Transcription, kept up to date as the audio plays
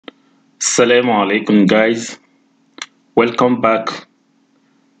Assalamu alaikum guys, welcome back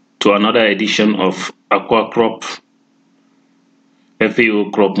to another edition of AquaCrop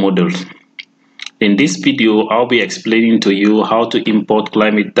FAO crop models. In this video, I'll be explaining to you how to import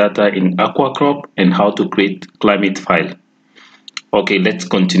climate data in AquaCrop and how to create climate file. Okay, let's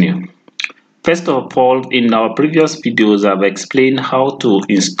continue. First of all, in our previous videos, I've explained how to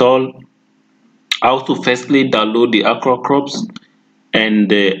firstly download the AquaCrops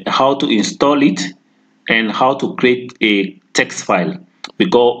and how to install it and how to create a text file,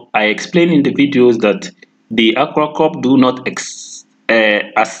 because I explained in the videos that the AquaCrop do not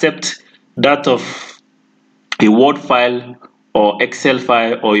accept that of a Word file or Excel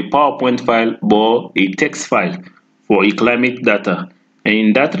file or a PowerPoint file, but a text file for a climate data. And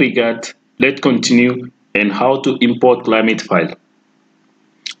in that regard, let's continue and how to import climate file.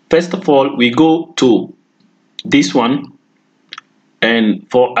 First of all, we go to this one, and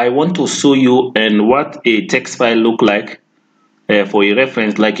I want to show you and what a text file look like for a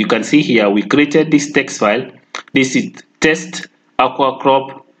reference. Like you can see here, we created this text file. This is test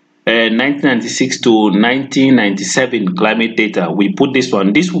AquaCrop 1996 to 1997 climate data. We put this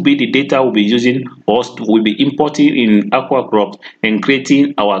one. This will be the data we'll be using, or we'll be importing in AquaCrop and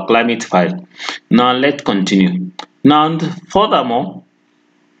creating our climate file. Now let's continue. Now furthermore,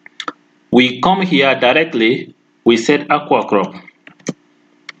 we come here directly, we set AquaCrop.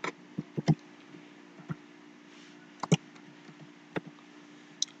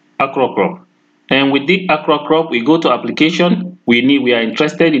 AquaCrop, and with the AquaCrop we go to application. We are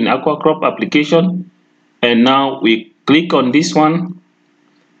interested in AquaCrop application, and now we click on this one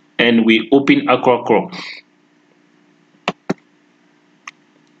and we open AquaCrop.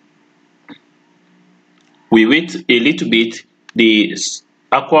 We wait a little bit, the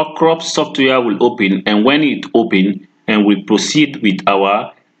AquaCrop software will open, and when it opens, and we proceed with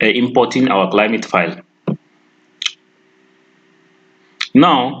our importing our climate file.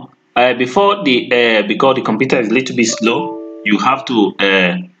 Now because the computer is a little bit slow, you have to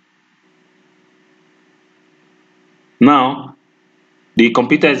now the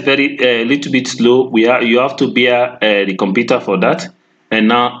computer is very little bit slow. You have to bear the computer for that. And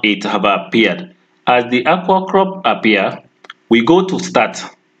now it have appeared. As the AquaCrop appear, we go to start.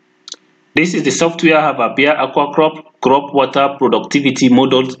 This is the software have appeared, AquaCrop crop water productivity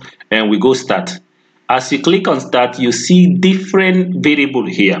models, and we go start. As you click on start, you see different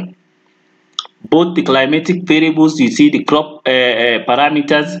variables here. Both the climatic variables, you see the crop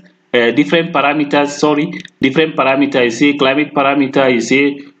parameters, different parameters. You see climate parameter, you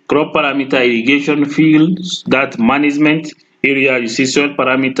see crop parameter, irrigation fields, that management area, you see soil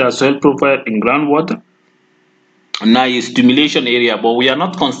parameter, soil profile, and groundwater. Now your stimulation area, but we are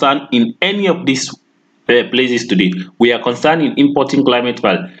not concerned in any of these places today. We are concerned in importing climate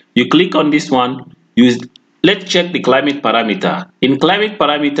file. You click on this one. Let's check the climate parameter. In climate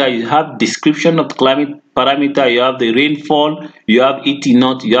parameter, you have description of climate parameter, you have the rainfall, you have ET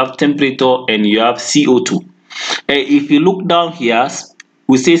naught, you have temperature, and you have CO2. If you look down here,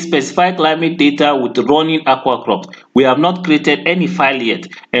 we say specify climate data with running AquaCrop. We have not created any file yet,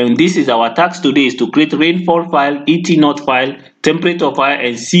 and this is our task today, is to create rainfall file, ET naught file, temperature file,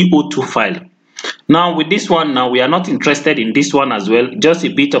 and CO2 file. Now with this one, now we are not interested in this one as well, just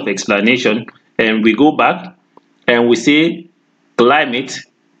a bit of explanation. And we go back and we say climate,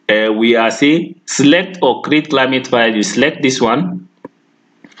 we are say select or create climate file. You select this one,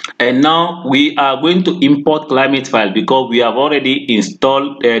 and now we are going to import climate file, because we have already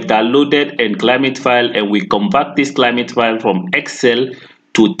installed downloaded and climate file, and we convert this climate file from Excel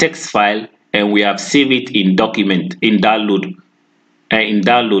to text file, and we have saved it in document in download.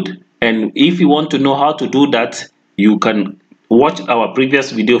 And if you want to know how to do that, you can watch our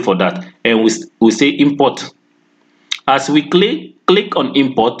previous video for that. And we say import. As we click on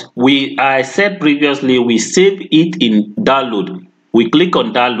import, I said previously we save it in download. We click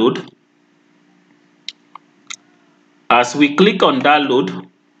on download. As we click on download,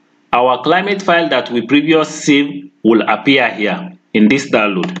 our climate file that we previously saved will appear here in this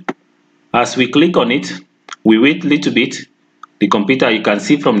download. As we click on it, we wait a little bit. The computer, you can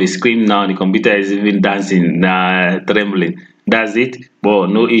see from the screen now, the computer is even dancing, trembling. That's it, but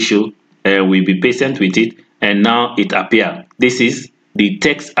no issue. We'll be patient with it, and now it appears. This is the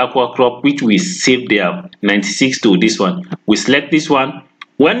text AquaCrop which we saved there, 96 to this one. We select this one.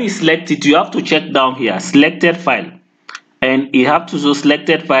 When you select it, you have to check down here, selected file, and you have to show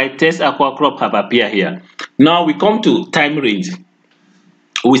selected file, test AquaCrop have appeared here. Now we come to time range.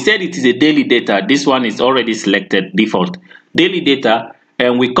 We said it is a daily data. This one is already selected default daily data,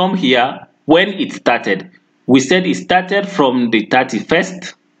 and we come here when it started. We said it started from the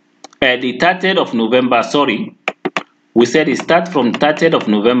 31st the 30th of November, sorry, we said it start from 30th of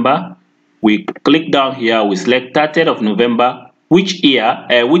November. We click down here, we select 30th of November, which year,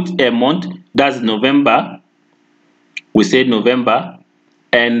 which month, that's November. We say November,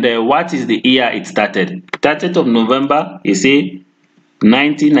 and what is the year it started? 30th of November, you say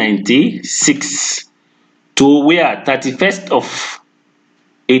 1996 to where 31st of,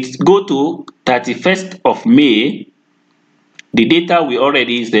 it go to 31st of May. The data we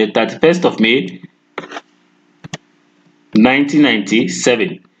already is the 31st of May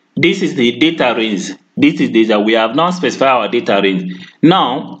 1997. This is the data range. This is data. We have now specified our data range.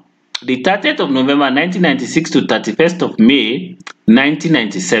 Now, the 30th of November 1996 to 31st of May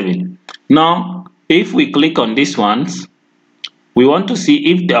 1997. Now, if we click on this ones, we want to see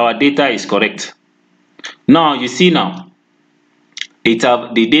if our data is correct. Now, you see now,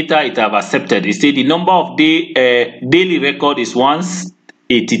 the data it have accepted. You see the number of daily record is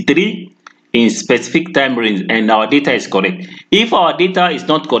 183 in specific time range, and our data is correct. If our data is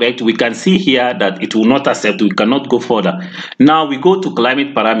not correct, we can see here that it will not accept. We cannot go further. Now we go to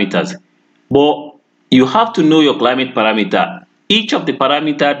climate parameters, but you have to know your climate parameter, each of the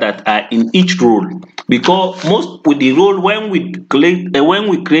parameters that are in each role, because most with the role when we create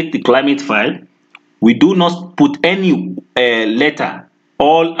the climate file, we do not put any letter.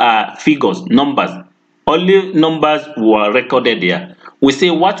 All are figures, numbers. Only numbers were recorded there. We say,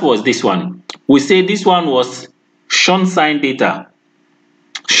 what was this one? We say this one was sunshine data.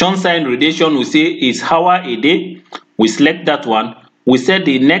 Sunshine radiation, we say, is hour a day. We select that one. We said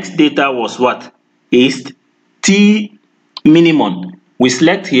the next data was what? Is T minimum. We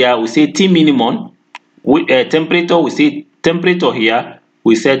select here, we say T minimum. Temperature, we say temperature here.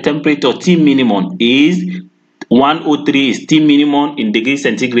 We said temperature T minimum is 103 is T minimum in degrees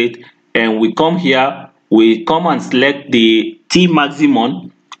centigrade. And we come here, we come and select the T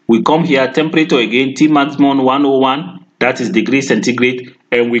maximum. We come here, temperature again, T maximum 101, that is degrees centigrade.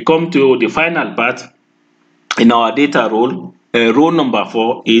 And we come to the final part in our data role. Row number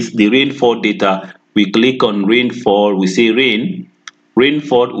 4 is the rainfall data. We click on rainfall, we say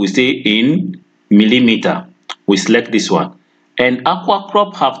rainfall, we say in millimeter. We select this one. And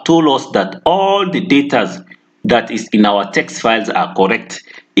AquaCrop have told us that all the data that is in our text files are correct.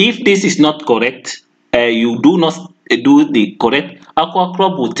 If this is not correct, you do not do the correct,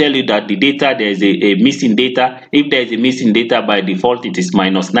 AquaCrop will tell you that the data, there is a missing data. If there is a missing data, by default it is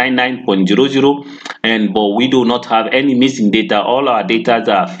 -99.00, but we do not have any missing data. All our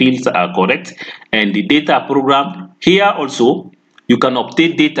data fields are correct, and the data program here also, you can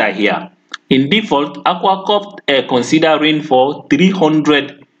update data here. In default, AquaCrop consider rainfall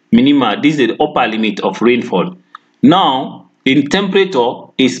 300 minima. This is the upper limit of rainfall. Now, in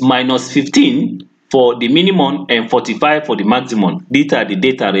temperature is -15 for the minimum and 45 for the maximum. These are the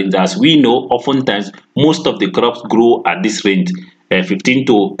data range. As we know, oftentimes most of the crops grow at this range, 15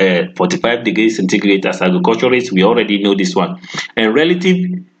 to 45 degrees centigrade. As agriculturists, we already know this one. And relative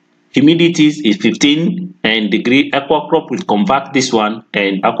humidities is 15 and degree. AquaCrop will convert this one,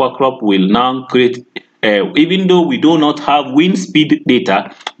 and AquaCrop will now create, even though we do not have wind speed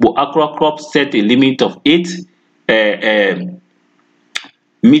data, but AquaCrop set a limit of 8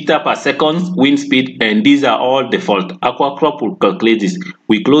 meter per second wind speed, and these are all default. AquaCrop will calculate this.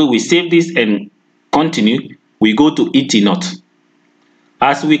 We close, we save this and continue. We go to ET Not.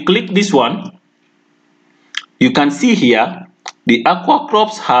 As we click this one, you can see here the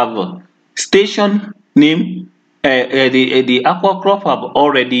AquaCrops have station name. The AquaCrop have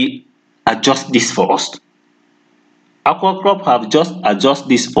already adjusted this for us. AquaCrop have just adjusted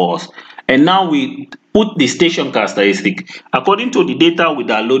this for us, and now we put the station characteristic. According to the data we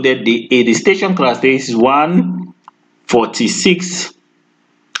downloaded, the station characteristic is 146.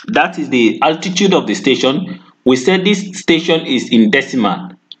 That is the altitude of the station. We said this station is in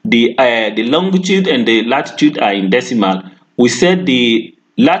decimal. The longitude and the latitude are in decimal. We said the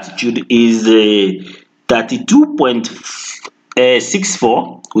latitude is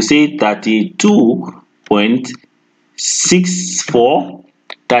 32.64. We say 32.64.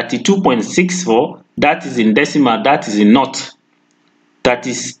 32.64. That is in decimal. That is in knot. That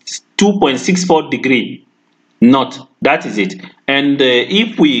is 2.64 degree knot. That is it. And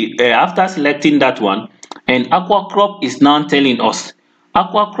if we after selecting that one, and AquaCrop is now telling us,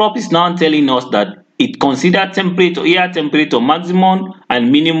 that it considers temperature, air temperature maximum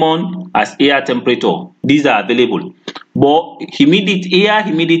and minimum as air temperature. These are available, but humidity, air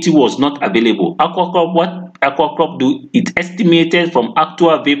humidity was not available. What AquaCrop do, it estimated from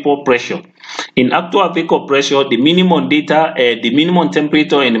actual vapor pressure. In actual vapor pressure, the minimum data, the minimum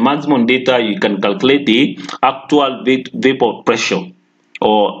temperature and the maximum data, you can calculate the actual vapor pressure.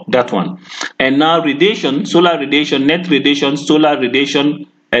 or that one. And now radiation, solar radiation, net radiation, solar radiation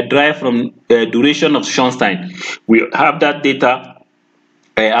derived from duration of sunshine. We have that data.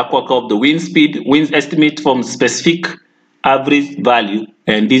 AquaCrop, the wind speed, wind estimate from specific average value,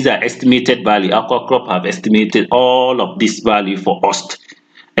 and these are estimated value. AquaCrop have estimated all of this value for us,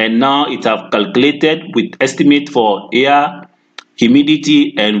 and now it have calculated with estimate for air,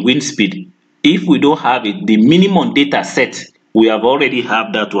 humidity, and wind speed. If we don't have it, the minimum data set, we have already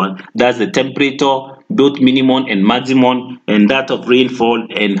have that one. That's the temperature, both minimum and maximum, and that of rainfall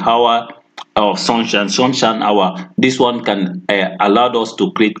and hour of sunshine hour. This one can allow us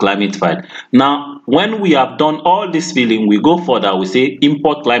to create climate file. Now when we have done all this filling, we go further, we say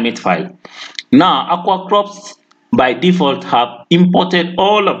import climate file. Now AquaCrops by default have imported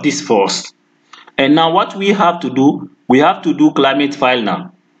all of this for us, and now what we have to do, we have to do climate file.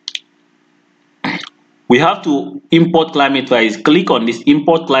 Now we have to import climate file. Click on this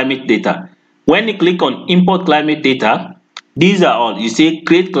import climate data. When you click on import climate data, these are all, you say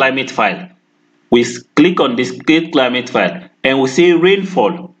create climate file. We click on this create climate file, and we say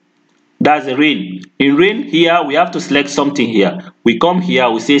rainfall. That's the rain. In rain here, we have to select something here. We come here,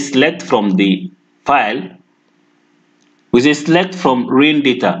 we say select from the file. We say select from rain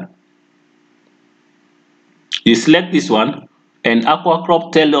data. You select this one, and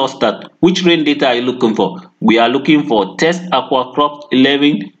AquaCrop tell us that which rain data are you looking for. We are looking for test AquaCrop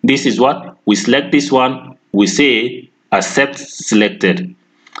 11. This is what we select. This one, we say accept selected,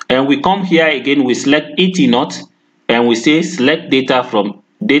 and we come here again, we select 80 knots, and we say select data from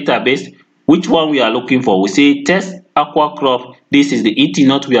database. Which one we are looking for? We say test AquaCrop. This is the 80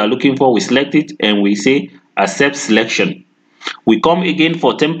 knot we are looking for. We select it, and we say accept selection. We come again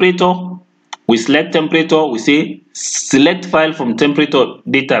for temperature. We select temperature. We say select file from temperature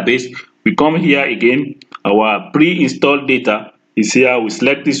database. We come here again, our pre-installed data is here. We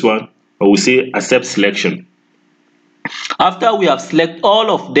select this one, and we say accept selection. After we have select all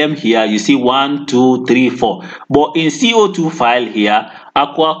of them here, you see 1, 2, 3, 4. But in CO2 file here,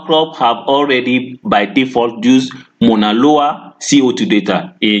 AquaCrop have already by default used Mauna Loa CO2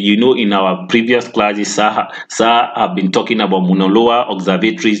 data. You know, in our previous classes, Sir have been talking about Mauna Loa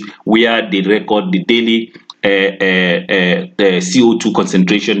observatories where they record the daily the CO2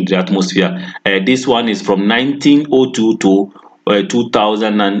 concentration in the atmosphere. This one is from 1902 to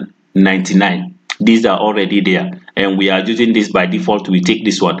 2099. These are already there, and we are using this by default. We take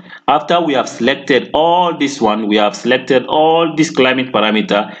this one. After we have selected all this one, we have selected all this climate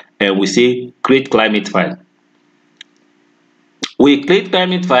parameter, and we say create climate file. We create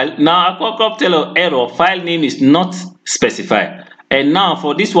climate file. Now AquaCrop tell us error, file name is not specified. And now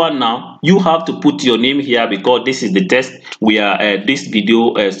for this one, now you have to put your name here, because this is the test. We are this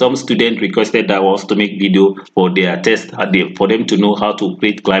video, some student requested that was to make video for their test, for them to know how to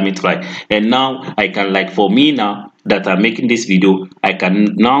create climate file. And now I can, like for me now that I'm making this video, I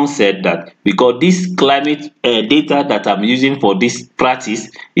can now say that because this climate data that I'm using for this practice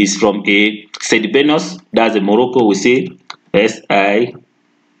is from a Sedibenus, that's a Morocco. We say SIDI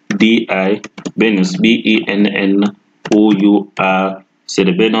Benus, BENNOUR,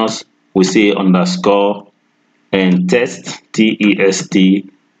 Sedibenus. We say underscore and test, TEST,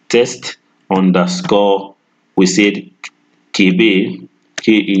 test underscore. We said KB,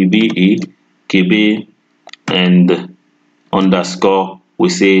 KEBE, KB, and underscore. We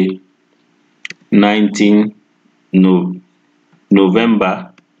say 19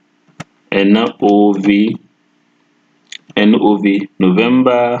 November, NOV,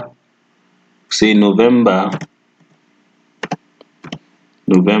 November. Say November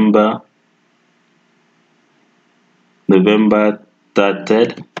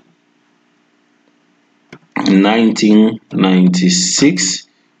 3rd, 1996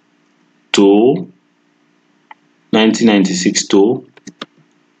 to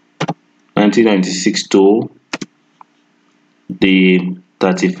the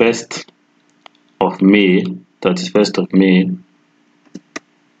 31st of May, MAY, 31st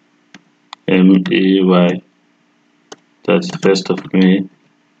of May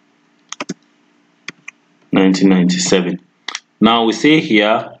 1997. Now we say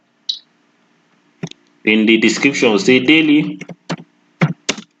here in the description, we say daily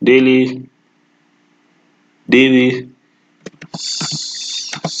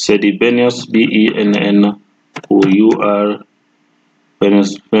Sedibenus, BENNOUR,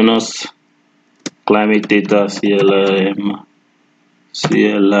 Venus climate data,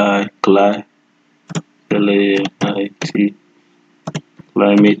 CLIT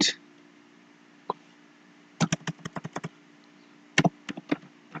climate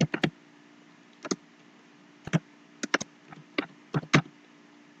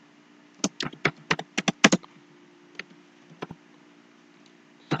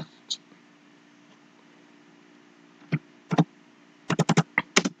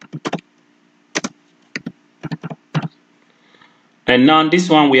And now this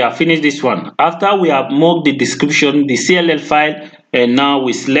one, we have finished this one. After we have marked the description, the CLL file, and now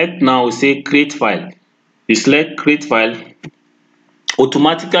we select, now we say create file. You select create file.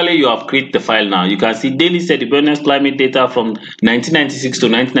 Automatically you have created the file. Now you can see daily sediment climate data from 1996 to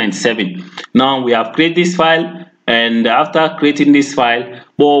 1997. Now we have created this file, and after creating this file,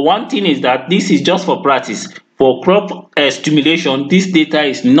 but one thing is that this is just for practice. For crop stimulation, this data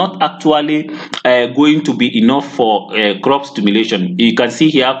is not actually going to be enough for crop stimulation. You can see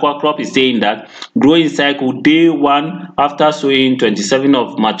here AquaCrop is saying that growing cycle day 1 after sowing 27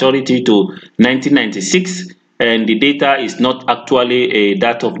 of maturity to 1996, and the data is not actually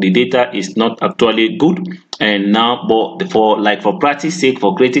that of the data is not actually good. And now, but for practice sake,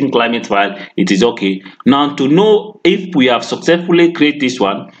 for creating climate file, it is okay. Now, to know if we have successfully created this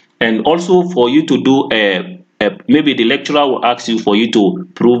one, and also for you to do maybe the lecturer will ask you for you to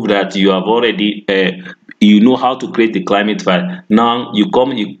prove that you have already you know how to create the climate file. Now you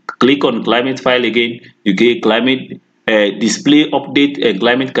click on climate file again, you get climate display update and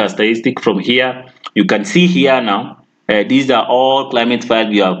climate characteristic. From here you can see here now these are all climate files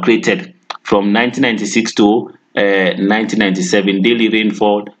we have created from 1996 to 1997, daily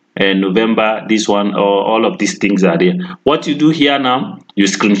rainfall and November. This one, all of these things are there. What you do here now, you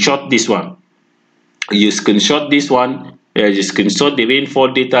screenshot this one. You screenshot this one, you screenshot the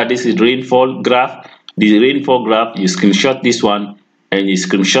rainfall data. This is rainfall graph. The rainfall graph, you screenshot this one, and you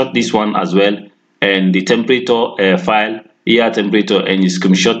screenshot this one as well, and the temperature file, air temperature, and you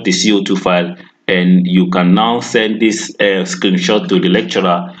screenshot the CO2 file. And you can now send this screenshot to the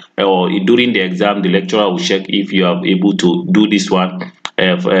lecturer, or during the exam the lecturer will check if you are able to do this one,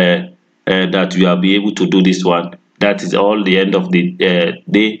 that you will be able to do this one. That is all the end of the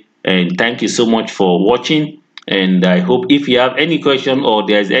day. And thank you so much for watching, and I hope if you have any question or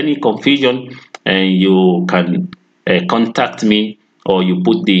there's any confusion, and you can contact me, or you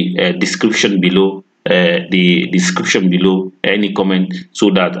put the description below any comment, so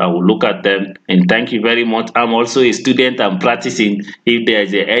that I will look at them. And thank you very much. I'm also a student, I'm practicing. If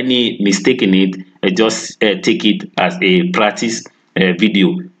there's any mistake in it, just take it as a practice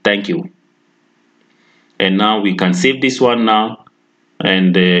video. Thank you. And now we can save this one now.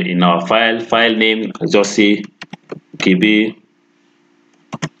 And in our file name, just say KB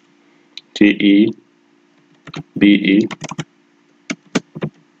TEBE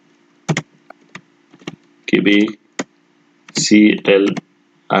KB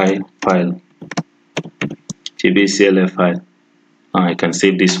CLI file, KB CLI file. Now I can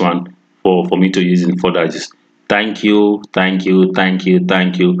save this one for me to use in further use. Thank you.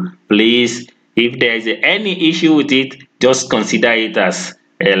 Please, if there is any issue with it, just consider it as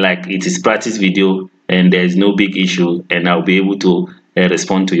like it is practice video, and there is no big issue, and I'll be able to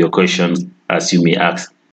respond to your questions as you may ask.